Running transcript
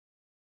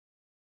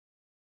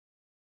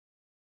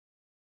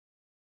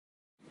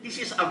This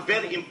is a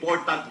very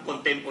important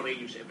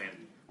contemporaneous event.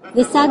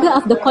 The saga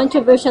of the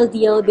controversial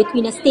deal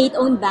between a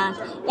state-owned bank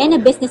and a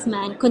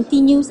businessman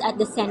continues at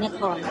the Senate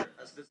Hall.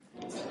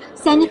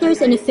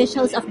 Senators and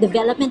officials of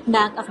Development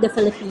Bank of the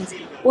Philippines,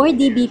 or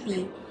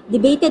DBP,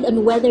 debated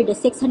on whether the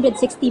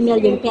 660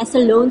 million peso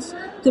loans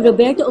to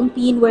Roberto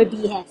Ongpin were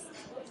BS.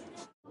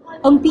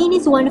 Ongpin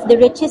is one of the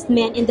richest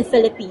men in the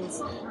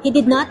Philippines. He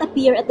did not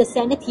appear at the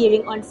Senate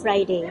hearing on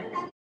Friday.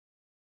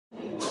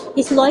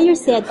 His lawyer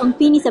said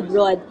Ongpin is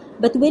abroad,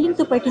 but willing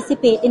to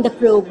participate in the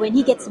probe when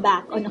he gets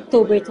back on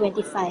October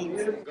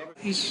 25.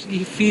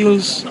 He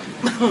feels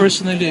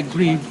personally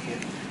aggrieved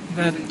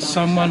that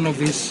someone of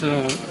his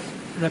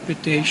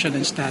reputation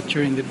and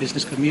stature in the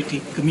business community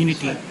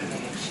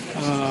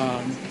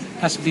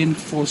has been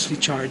falsely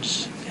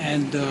charged,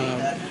 and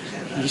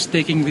he's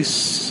taking this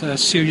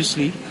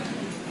seriously,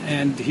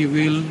 and he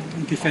will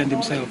defend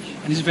himself,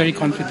 and he's very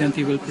confident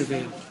he will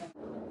prevail.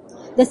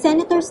 The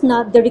senator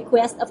snubbed the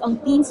request of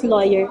Ongpin's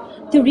lawyer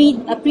to read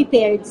a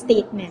prepared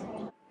statement.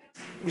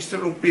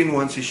 Mr. Ongpin,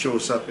 once he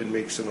shows up and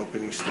makes an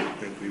opening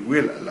statement, we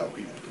will allow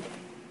him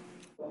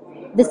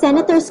to. The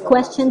senators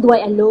questioned why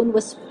a loan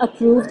was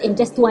approved in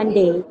just one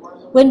day,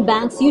 when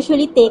banks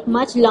usually take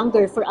much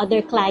longer for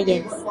other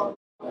clients.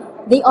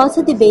 They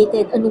also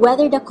debated on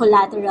whether the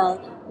collateral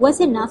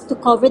was enough to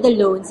cover the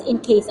loans in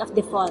case of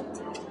default.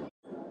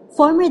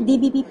 Former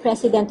DBP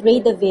President Ray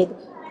David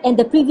and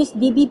the previous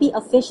DBP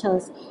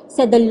officials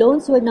said the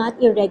loans were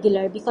not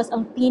irregular because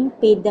Ongpin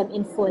paid them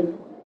in full.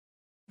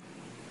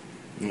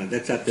 No,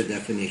 that's not the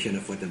definition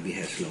of what a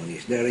BS loan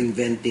is. They're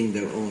inventing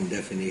their own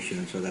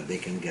definition so that they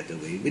can get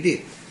away with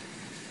it.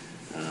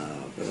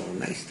 Pero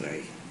nice try.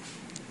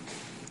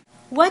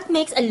 What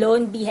makes a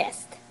loan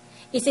BS?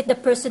 Is it the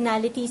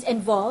personalities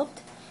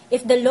involved?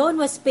 If the loan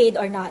was paid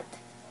or not?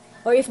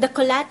 Or if the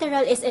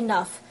collateral is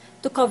enough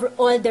to cover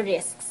all the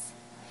risks?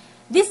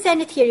 This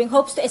Senate hearing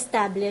hopes to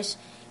establish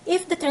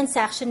if the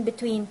transaction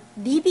between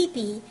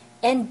DBP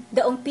and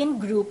the Ongpin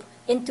Group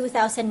in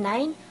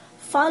 2009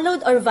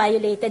 followed or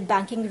violated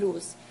banking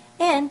rules,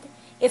 and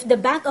if the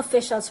bank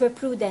officials were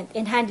prudent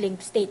in handling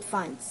state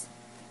funds.